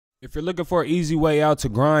If you're looking for an easy way out to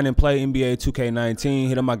grind and play NBA 2K19,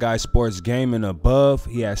 hit up my guy Sports Gaming above.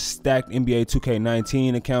 He has stacked NBA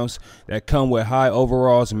 2K19 accounts that come with high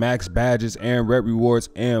overalls, max badges, and rep rewards,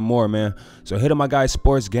 and more, man. So hit up my guy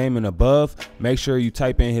Sports Gaming above. Make sure you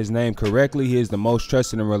type in his name correctly. He is the most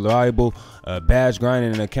trusted and reliable badge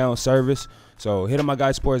grinding and account service. So hit up my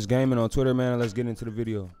guy Sports Gaming on Twitter, man, and let's get into the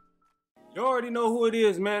video. You already know who it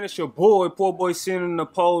is, man. It's your boy, PoorBoySin, in the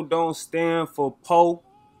poll. Don't stand for Poe.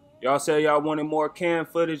 Y'all say y'all wanted more cam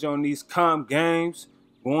footage on these comp games,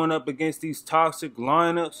 going up against these toxic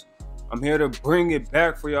lineups. I'm here to bring it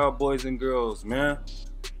back for y'all boys and girls, man.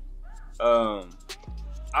 I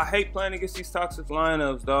hate playing against these toxic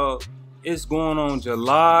lineups, dog. It's going on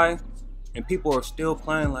July, and people are still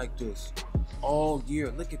playing like this all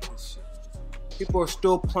year. Look at this shit. People are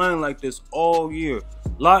still playing like this all year.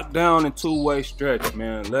 Lockdown and two-way stretch,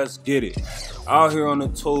 man. Let's get it. Out here on the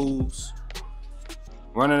tools,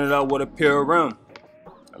 running it up with a pure rim.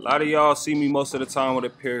 A lot of y'all see me most of the time with a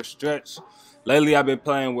pure stretch. Lately, I've been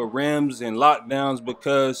playing with rims and lockdowns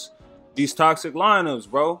because these toxic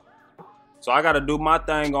lineups, bro. So I got to do my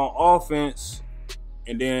thing on offense.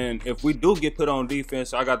 And then if we do get put on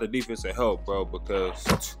defense, I got the defensive help, bro,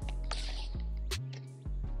 because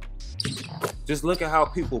just look at how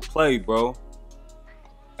people play, bro.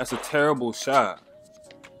 That's a terrible shot.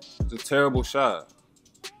 It's a terrible shot.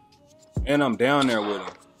 And I'm down there with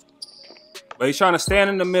him. But he's trying to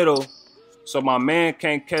stand in the middle so my man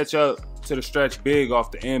can't catch up to the stretch big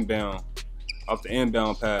off the inbound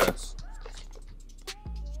pass.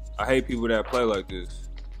 I hate people that play like this.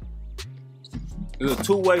 There's a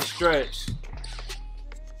two-way stretch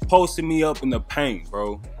posting me up in the paint,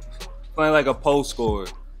 bro. Playing like a post scorer.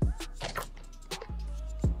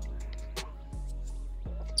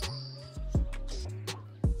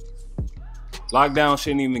 Lockdown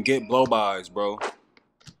shouldn't even get blow-bys, bro.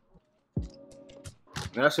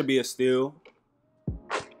 That should be a steal.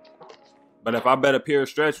 But if I bet a pure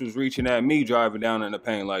stretch was reaching at me driving down in the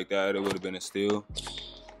paint like that, it would have been a steal.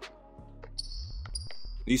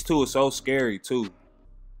 These two are so scary, too.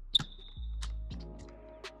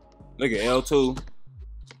 Look at L2.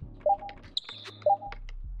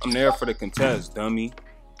 I'm there for the contest, dummy.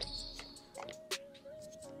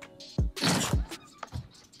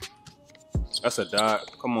 That's a dot.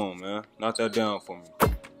 Come on, man. Knock that down for me.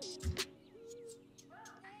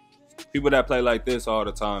 People that play like this all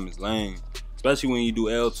the time is lame. Especially when you do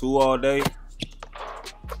L2 all day.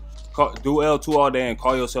 Do L2 all day and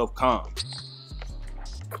call yourself comp.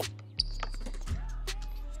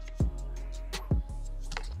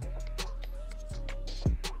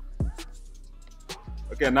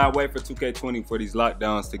 I cannot wait for 2K20 for these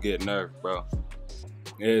lockdowns to get nerfed, bro.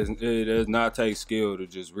 It does not take skill to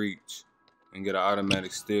just reach and get an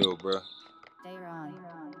automatic steal, bro.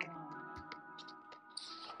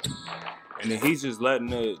 And then he's just letting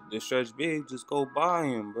the stretch big just go by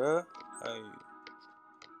him, bro.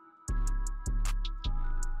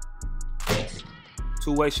 Hey.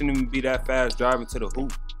 Two-way shouldn't even be that fast driving to the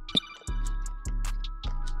hoop.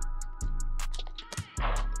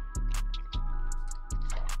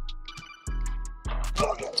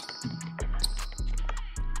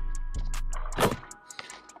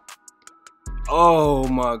 Oh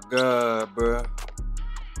my God, bro.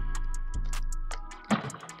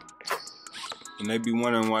 And they be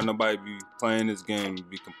wondering why nobody be playing this game and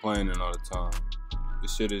be complaining all the time.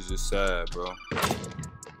 This shit is just sad, bro.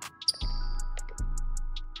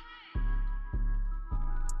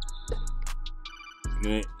 And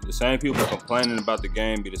then the same people complaining about the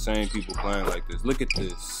game be the same people playing like this. Look at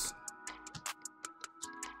this.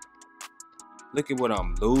 Look at what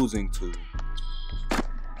I'm losing to.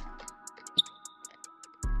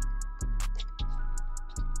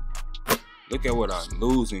 Look at what I'm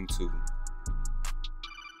losing to.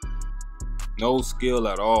 No skill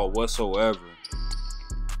at all whatsoever.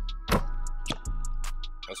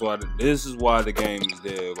 That's why this is why the game is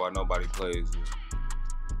dead, why nobody plays it.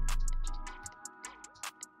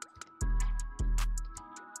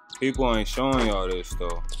 People ain't showing y'all this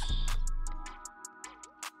though.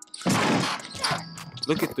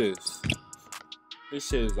 Look at this. This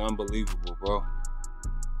shit is unbelievable, bro.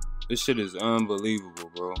 This shit is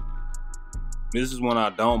unbelievable, bro. This is when I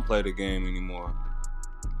don't play the game anymore.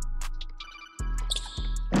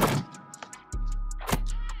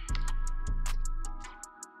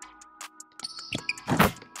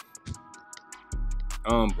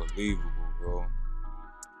 Unbelievable, bro.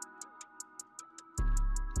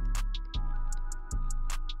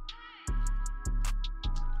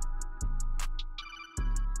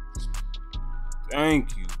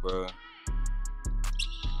 Thank you, bro.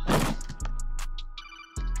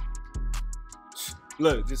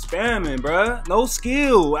 Look, just spamming, bruh. No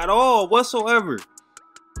skill at all whatsoever.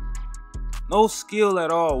 No skill at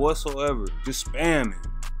all whatsoever. Just spamming.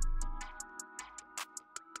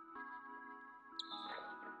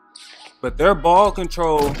 But their ball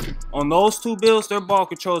control, on those two builds, their ball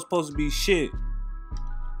control is supposed to be shit.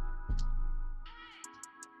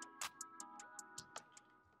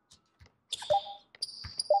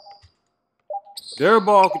 Their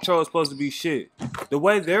ball control is supposed to be shit. The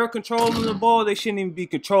way they're controlling the ball, they shouldn't even be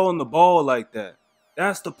controlling the ball like that.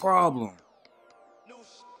 That's the problem.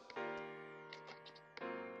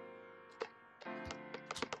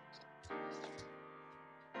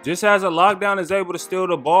 Just as a lockdown is able to steal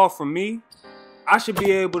the ball from me, I should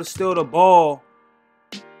be able to steal the ball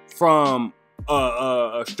from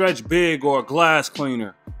a stretch big or a glass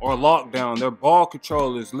cleaner or a lockdown. Their ball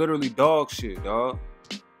control is literally dog shit, dog.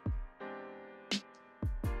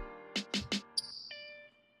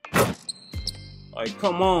 Like,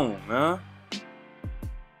 come on, man.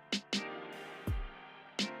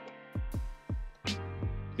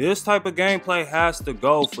 This type of gameplay has to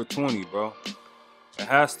go for 20, bro. It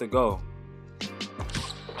has to go.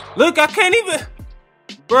 Look, I can't even...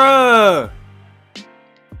 Bruh.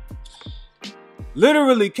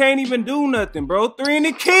 Literally can't even do nothing, bro. 3 in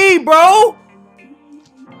the key, bro.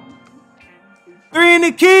 3 in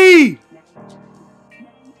the key.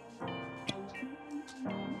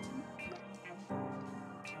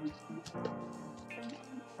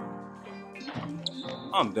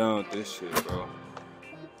 I'm done with this shit, bro.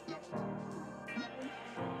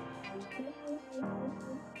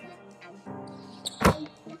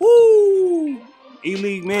 Woo!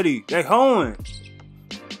 E-League Midi, they hoeing.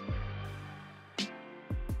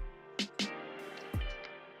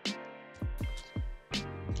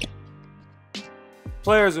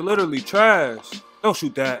 Players are literally trash. Don't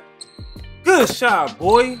shoot that. Good shot,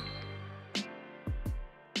 boy.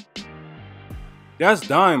 That's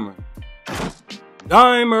Dimer.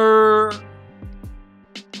 Dimer.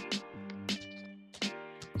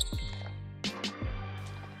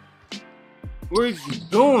 What are you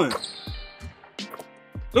doing?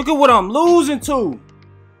 Look at what I'm losing to.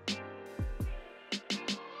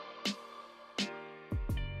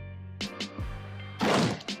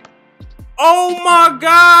 Oh my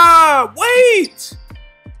God, wait.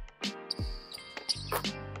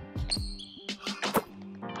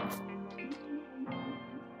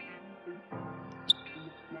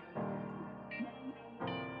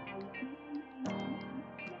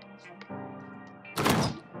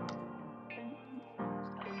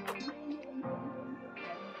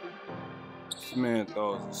 This man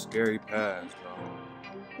throws a scary pass, bro.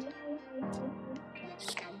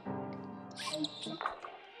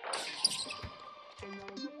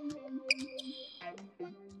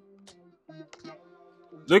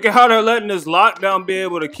 Look at how they're letting this lockdown be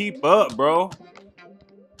able to keep up, bro.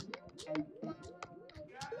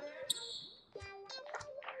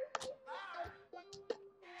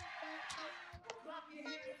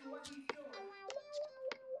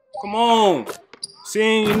 Come on.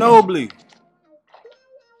 Seeing you nobly.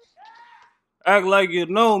 Act like you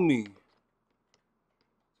know me.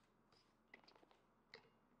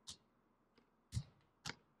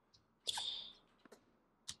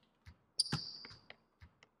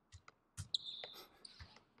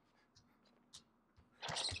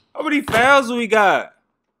 How many fouls do we got?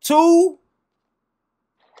 2?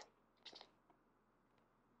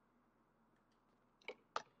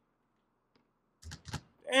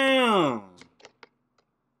 Damn.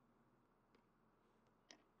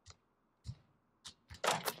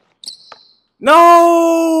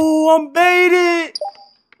 No, I'm baited.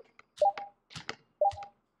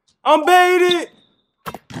 I'm baited.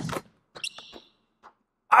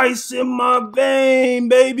 Ice in my vein,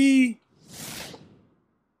 baby.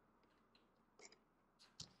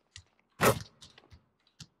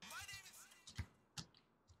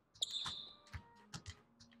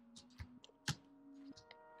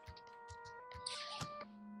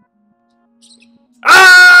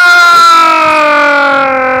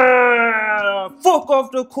 Fuck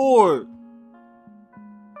off the court.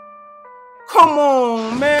 Come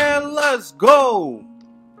on, man. Let's go.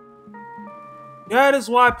 That is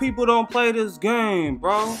why people don't play this game,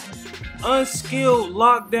 bro. Unskilled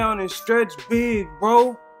lockdown and stretch big,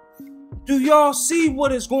 bro. Do y'all see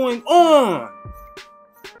what is going on?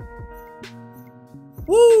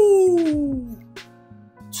 Woo!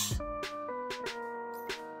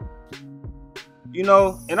 You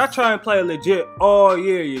know, and I try and play legit all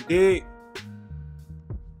year, you dig?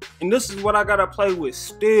 And this is what I gotta play with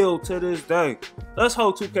still to this day. Let's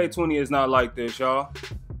hope 2K20 is not like this, y'all.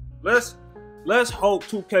 Let's Let's hope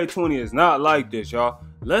 2K20 is not like this, y'all.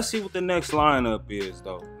 Let's see what the next lineup is,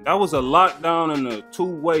 though. That was a lockdown and a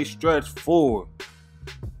two-way stretch forward.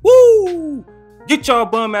 Woo! Get y'all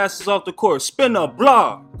bum asses off the court. Spin a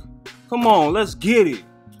block. Come on, let's get it.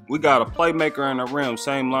 We got a playmaker and a rim.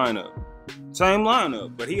 Same lineup. Same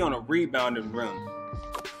lineup, but he on a rebounding rim.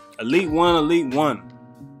 Elite 1, Elite 1.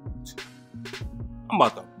 I'm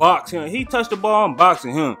about to box him. He touched the ball, I'm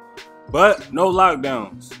boxing him. But no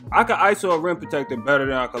lockdowns. I can ISO a rim protector better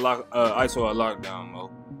than I can ISO a lockdown,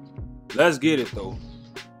 Mo. Let's get it, though.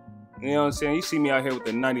 You know what I'm saying? You see me out here with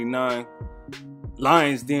the 99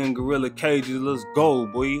 Lions Den Gorilla Cages. Let's go,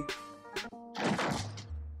 boy.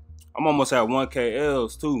 I'm almost at 1K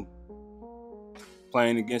Ls, too.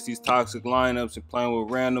 Playing against these toxic lineups and playing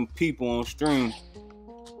with random people on stream.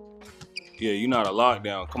 Yeah, you're not a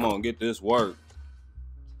lockdown. Come on, get this work.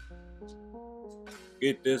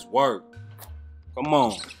 Get this work. Come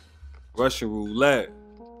on. Russian roulette.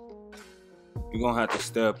 You're gonna have to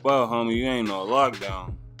step up, homie. You ain't no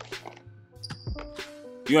lockdown.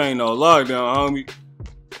 You ain't no lockdown,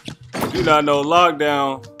 homie. You not no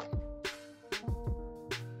lockdown.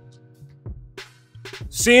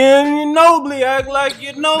 Seeing you nobly, act like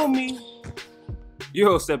you know me.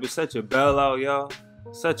 Eurostep is such a bailout, y'all.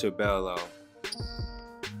 Such a bailout.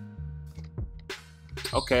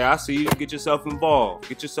 Okay, I see you. Get yourself involved.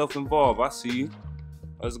 Get yourself involved. I see you.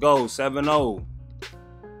 Let's go. 7-0.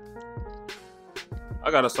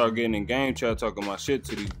 I gotta start getting in game chat talking my shit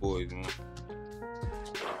to these boys, man.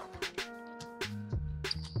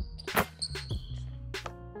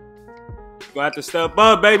 You gonna have to step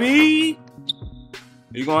up, baby.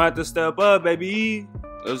 You gonna have to step up, baby.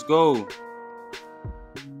 Let's go.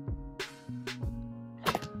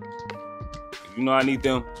 You know I need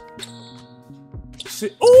them.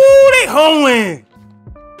 Ooh, they hoeing.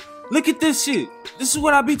 Look at this shit. This is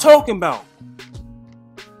what I be talking about.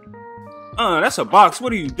 That's a box.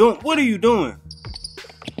 What are you doing? What are you doing?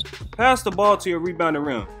 Pass the ball to your rebounding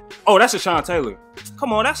rim. Oh, that's a Sean Taylor.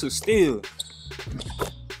 Come on, that's a steal.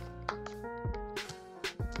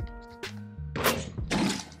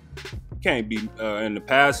 Can't be in the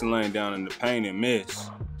passing lane down in the paint and miss.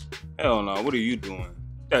 Hell no. What are you doing?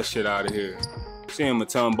 Get that shit out of here. Seeing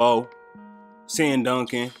Mutombo. Seeing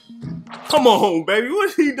Duncan. Come on, baby.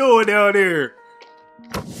 What's he doing down there?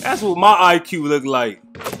 That's what my IQ look like.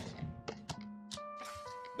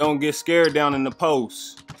 Don't get scared down in the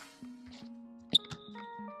post.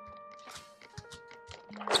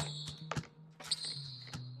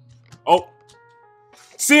 Oh.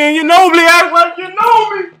 Seeing you nobly, act like you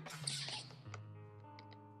know me.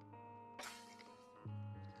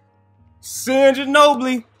 Seeing you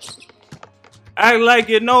nobly. Act like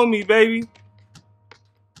you know me, baby.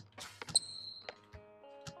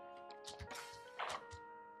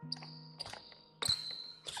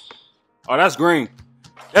 Oh, that's green.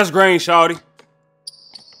 That's green, shawty.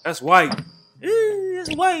 That's white.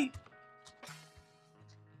 That's white.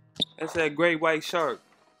 That's that great white shark.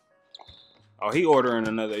 Oh, he ordering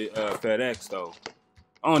another FedEx, though.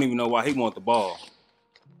 I don't even know why he want the ball.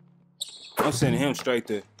 I'm sending him straight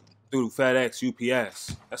through FedEx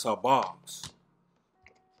UPS. That's our box.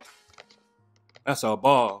 That's our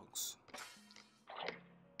box.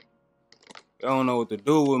 Y'all don't know what to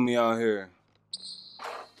do with me out here.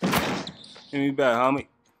 Give me back, homie.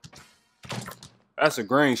 That's a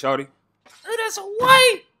green, shawty. Oh, that's a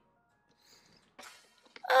white.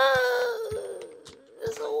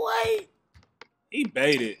 That's a white. He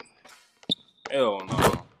baited. Hell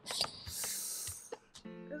no.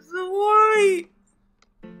 That's a white.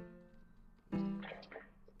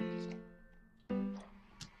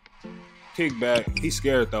 Kickback. He's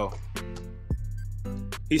scared though.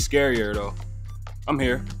 He's scarier though. I'm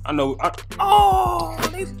here. I know. Oh,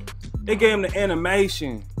 they gave him the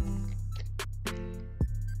animation.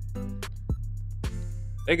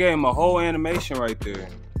 They gave him a whole animation right there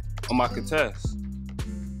on my contest.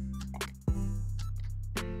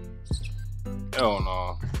 Hell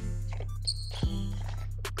no.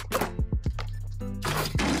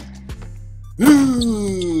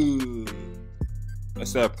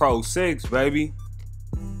 That's that Pro 6, baby.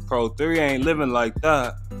 Pro 3 ain't living like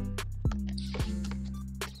that.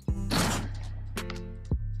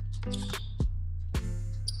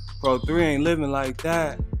 Pro 3 ain't living like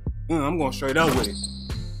that. I'm going straight up with it.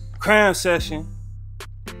 Cram session.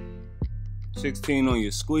 16 on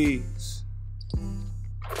your squeeze.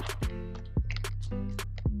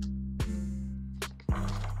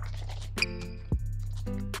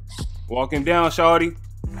 Walk him down, shawty.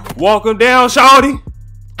 Walk him down, shawty.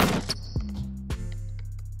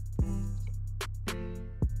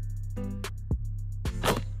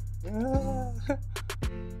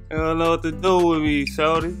 I don't know what to do with me,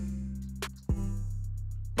 shorty.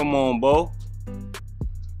 Come on, Bo.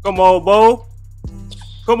 Come on, Bo.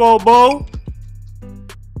 Come on, Bo.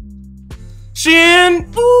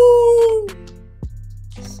 Shin. Ooh.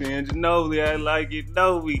 Shin Ginobili, I like it.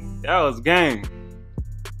 Novi. That was game.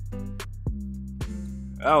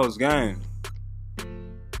 That was game.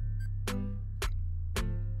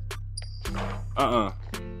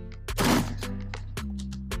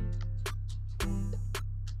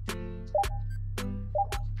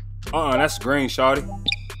 That's green, shawty.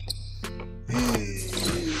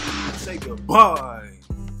 Say goodbye.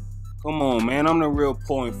 Come on, man. I'm the real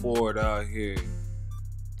point forward out here.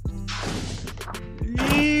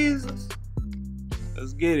 Jesus.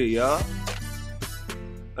 Let's get it, y'all.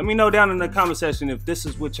 Let me know down in the comment section if this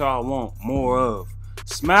is what y'all want more of.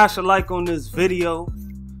 Smash a like on this video.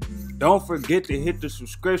 Don't forget to hit the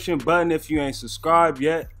subscription button if you ain't subscribed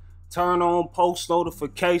yet. Turn on post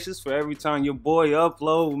notifications for every time your boy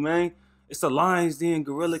upload, man. It's the Lions Den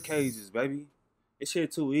Gorilla Cages, baby. This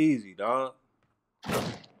shit too easy, dog.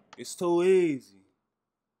 It's too easy.